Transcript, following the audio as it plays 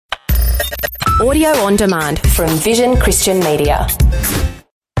Audio on demand from Vision Christian Media.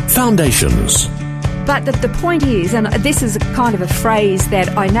 Foundations. But the point is, and this is kind of a phrase that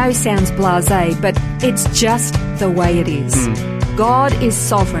I know sounds blasé, but it's just the way it is. God is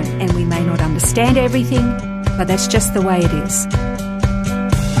sovereign, and we may not understand everything, but that's just the way it is.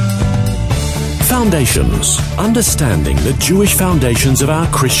 Foundations. Understanding the Jewish foundations of our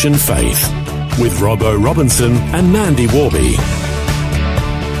Christian faith. With Robbo Robinson and Mandy Warby.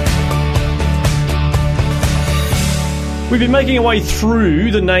 We've been making our way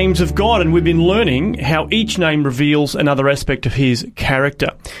through the names of God, and we've been learning how each name reveals another aspect of his character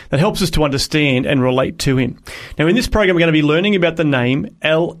that helps us to understand and relate to him. Now, in this program, we're going to be learning about the name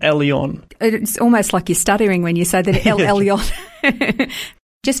Elyon. It's almost like you're stuttering when you say that Elyon.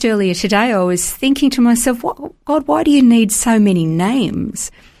 Just earlier today, I was thinking to myself, God, why do you need so many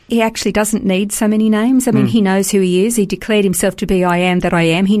names? He actually doesn't need so many names. I mean, he knows who he is. He declared himself to be I am that I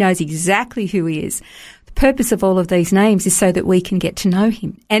am. He knows exactly who he is. The purpose of all of these names is so that we can get to know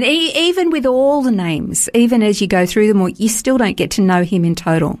him. And even with all the names, even as you go through them, you still don't get to know him in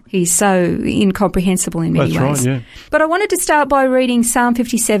total. He's so incomprehensible in many ways. Right, yeah. But I wanted to start by reading Psalm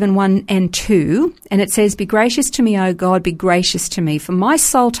 57, 1 and 2. And it says, "Be gracious to me, O God, be gracious to me, for my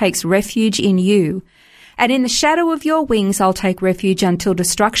soul takes refuge in you. And in the shadow of your wings I'll take refuge until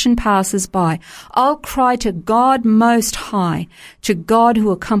destruction passes by. I'll cry to God Most High, to God who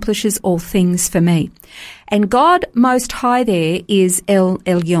accomplishes all things for me." And God Most High there is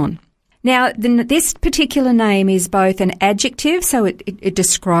Elyon. Now, this particular name is both an adjective, so it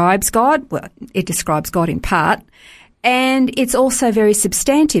describes God. Well, it describes God in part. And it's also very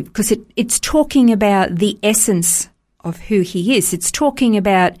substantive because it's talking about the essence of who he is. It's talking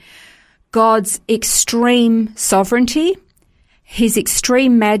about God's extreme sovereignty, his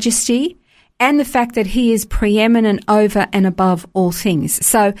extreme majesty, and the fact that he is preeminent over and above all things.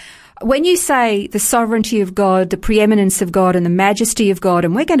 So when you say the sovereignty of God, the preeminence of God, and the majesty of God,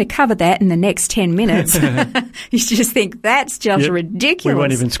 and we're going to cover that in the next 10 minutes, you just think that's just ridiculous. We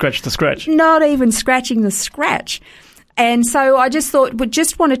won't even scratch the scratch. Not even scratching the scratch. And so I just thought, we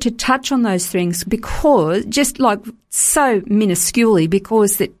just wanted to touch on those things because, just like so minusculely,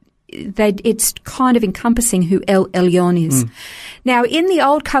 because it's kind of encompassing who Elyon is. Now, in the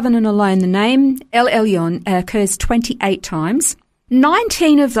Old Covenant alone, the name Elyon occurs 28 times.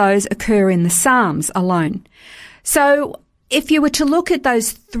 19 of those occur in the Psalms alone. So if you were to look at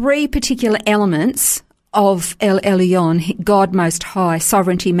those three particular elements of Elyon, God Most High,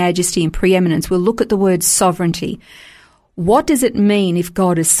 sovereignty, majesty, and preeminence, we'll look at the word sovereignty. What does it mean if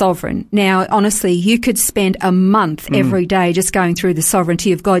God is sovereign? Now, honestly, you could spend a month every day just going through the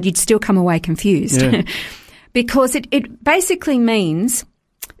sovereignty of God. You'd still come away confused. Yeah. Because it basically means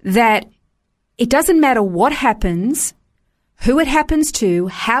that it doesn't matter what happens, who it happens to,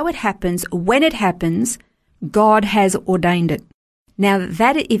 how it happens, when it happens, God has ordained it. Now,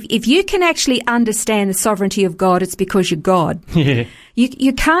 that if you can actually understand the sovereignty of God, it's because you're God. Yeah.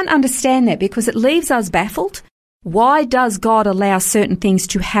 You can't understand that because it leaves us baffled. Why does God allow certain things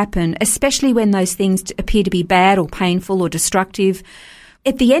to happen, especially when those things appear to be bad or painful or destructive?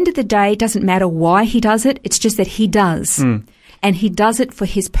 At the end of the day, it doesn't matter why he does it. It's just that he does. And he does it for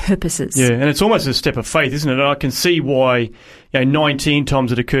his purposes. Yeah, and it's almost a step of faith, isn't it? And I can see why 19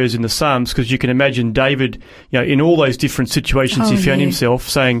 times it occurs in the Psalms, because you can imagine David, in all those different situations he found himself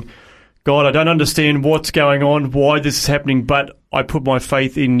saying, God, I don't understand what's going on, why this is happening, but I put my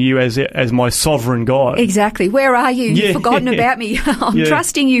faith in you as my sovereign God. Exactly. Where are you? You've forgotten about me. I'm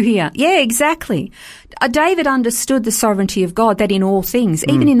trusting you here. Yeah, exactly. David understood the sovereignty of God, that in all things,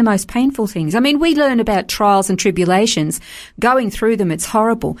 even in the most painful things. I mean, we learn about trials and tribulations. Going through them, it's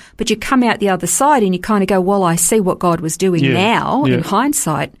horrible. But you come out the other side and you kind of go, well, I see what God was doing now in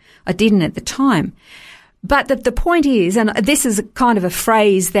hindsight. I didn't at the time. But the point is, and this is kind of a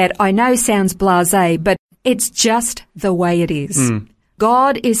phrase that I know sounds blasé, but it's just the way it is.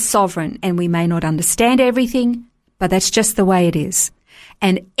 God is sovereign, and we may not understand everything, but that's just the way it is.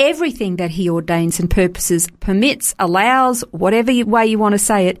 And everything that he ordains and purposes, permits, allows, whatever way you want to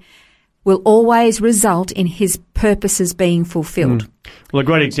say it, will always result in his purposes being fulfilled. Well, a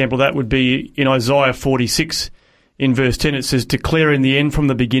great example of that would be in Isaiah 46. In verse 10, it says, "Declare in the end from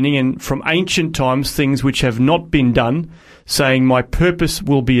the beginning and from ancient times things which have not been done, saying, my purpose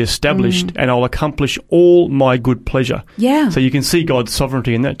will be established and I'll accomplish all my good pleasure." Yeah. So you can see God's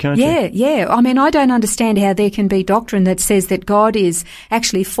sovereignty in that, can't you? Yeah. I mean, I don't understand how there can be doctrine that says that God is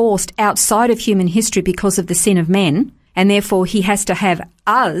actually forced outside of human history because of the sin of men, and therefore he has to have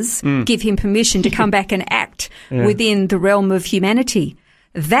us give him permission to come back and act within the realm of humanity.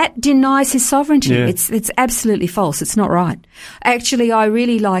 that denies his sovereignty. Yeah. It's absolutely false. It's not right. Actually, I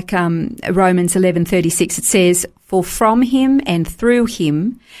really like Romans 11:36. It says, "For from him and through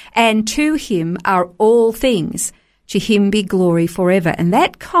him and to him are all things. To him be glory forever." And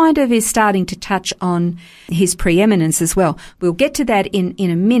that kind of is starting to touch on his preeminence as well. We'll get to that in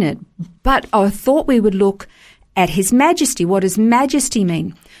a minute. But I thought we would look at his majesty. What does majesty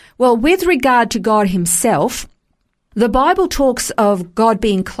mean? Well, with regard to God himself, the Bible talks of God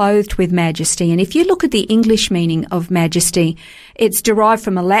being clothed with majesty. And if you look at the English meaning of majesty, it's derived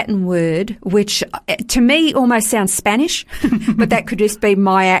from a Latin word, which to me almost sounds Spanish, but that could just be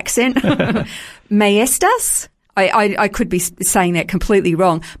my accent. Maestas. I could be saying that completely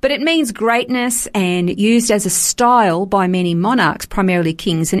wrong, but it means greatness and used as a style by many monarchs, primarily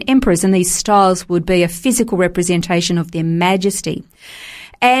kings and emperors, and these styles would be a physical representation of their majesty.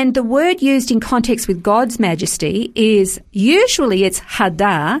 And the word used in context with God's majesty is usually it's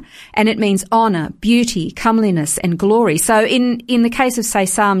hada, and it means honor, beauty, comeliness, and glory. So in the case of, say,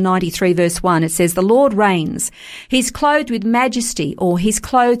 Psalm 93 verse 1, it says, "The Lord reigns. He's clothed with majesty," or "He's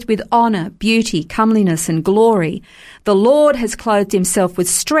clothed with honor, beauty, comeliness, and glory. The Lord has clothed himself with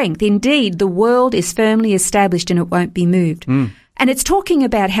strength. Indeed, the world is firmly established and it won't be moved." And it's talking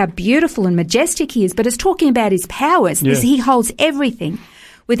about how beautiful and majestic he is, but it's talking about his powers. Yeah. He holds everything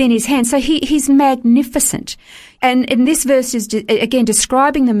within his hand. So he's magnificent. And this verse is, again,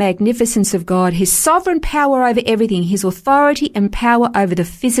 describing the magnificence of God, his sovereign power over everything, his authority and power over the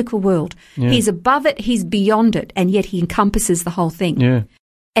physical world. Yeah. He's above it, he's beyond it, and yet he encompasses the whole thing. Yeah.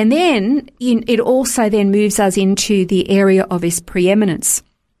 And then it also then moves us into the area of his preeminence.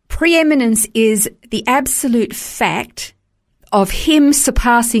 Preeminence is the absolute fact of him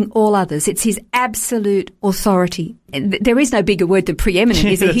surpassing all others. It's his absolute authority. There is no bigger word than preeminent,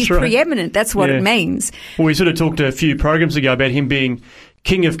 is it? He's right. preeminent. That's what it means. Well, we sort of talked a few programs ago about him being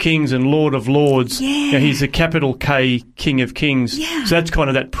King of Kings and Lord of Lords. Yeah. You know, he's a capital K King of Kings. Yeah. So that's kind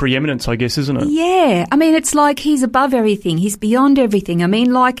of that preeminence, I guess, isn't it? Yeah. I mean, it's like he's above everything. He's beyond everything. I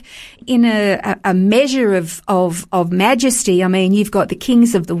mean, like in a measure of majesty, I mean, you've got the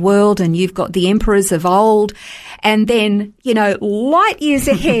kings of the world and you've got the emperors of old. And then, light years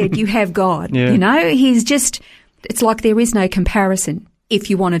ahead, you have God. Yeah. He's just, it's like there is no comparison.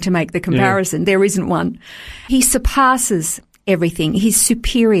 If you wanted to make the comparison, there isn't one. He surpasses everything. He's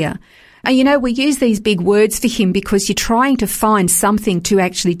superior. And we use these big words for him because you're trying to find something to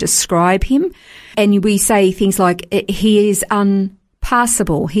actually describe him. And we say things like, he is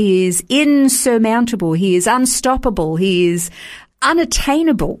unpassable, he is insurmountable, he is unstoppable, he is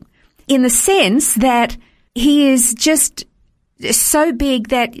unattainable, in the sense that he is just so big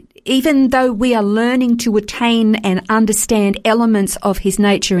that even though we are learning to attain and understand elements of his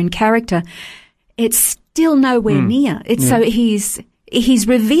nature and character, it's still nowhere near. So he's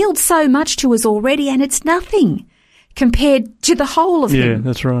revealed so much to us already, and it's nothing compared to the whole of him. Yeah,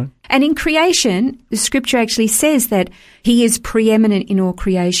 that's right. And in creation, the scripture actually says that he is preeminent in all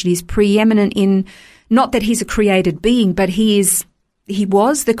creation. He's preeminent in, not that he's a created being, but he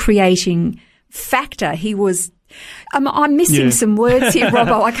was the creating factor. He was, I'm missing some words here,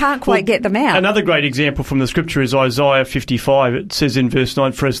 Robbo. I can't quite get them out. Another great example from the scripture is Isaiah 55. It says in verse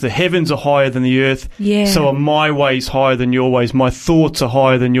 9, "For as the heavens are higher than the earth, so are my ways higher than your ways. My thoughts are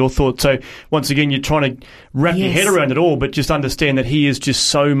higher than your thoughts." So once again, you're trying to wrap your head around it all, but just understand that he is just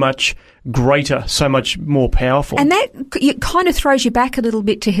so much greater, so much more powerful. And that it kind of throws you back a little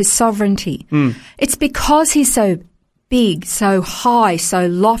bit to his sovereignty. It's because he's so big, so high, so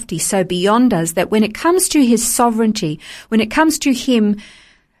lofty, so beyond us, that when it comes to his sovereignty, when it comes to him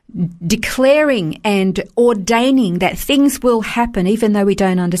declaring and ordaining that things will happen even though we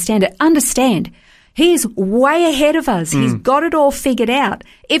don't understand it, understand, he is way ahead of us. He's got it all figured out.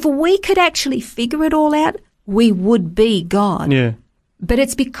 If we could actually figure it all out, we would be God. Yeah. But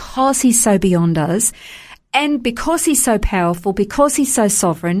it's because he's so beyond us, and because he's so powerful, because he's so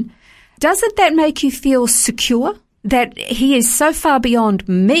sovereign. Doesn't that make you feel secure? That he is so far beyond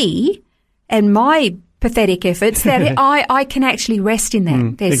me and my pathetic efforts that I can actually rest in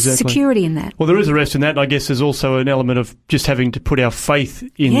that. There's security in that. Well, there is a rest in that, and I guess there's also an element of just having to put our faith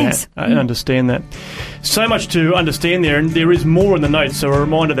in that and understand that. So much to understand there, and there is more in the notes, so a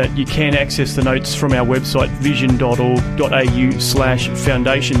reminder that you can access the notes from our website,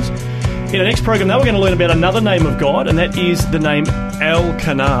 vision.org.au/foundations. In our next program, now we're going to learn about another name of God, and that is the name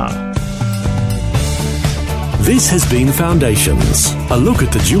Elkanah. This has been Foundations, a look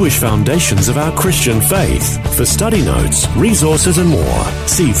at the Jewish foundations of our Christian faith. For study notes, resources and more,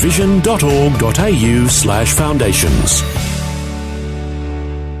 see vision.org.au/foundations.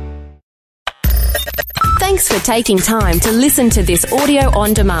 Thanks for taking time to listen to this audio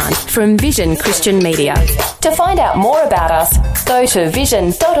on demand from Vision Christian Media. To find out more about us, go to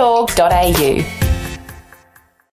vision.org.au.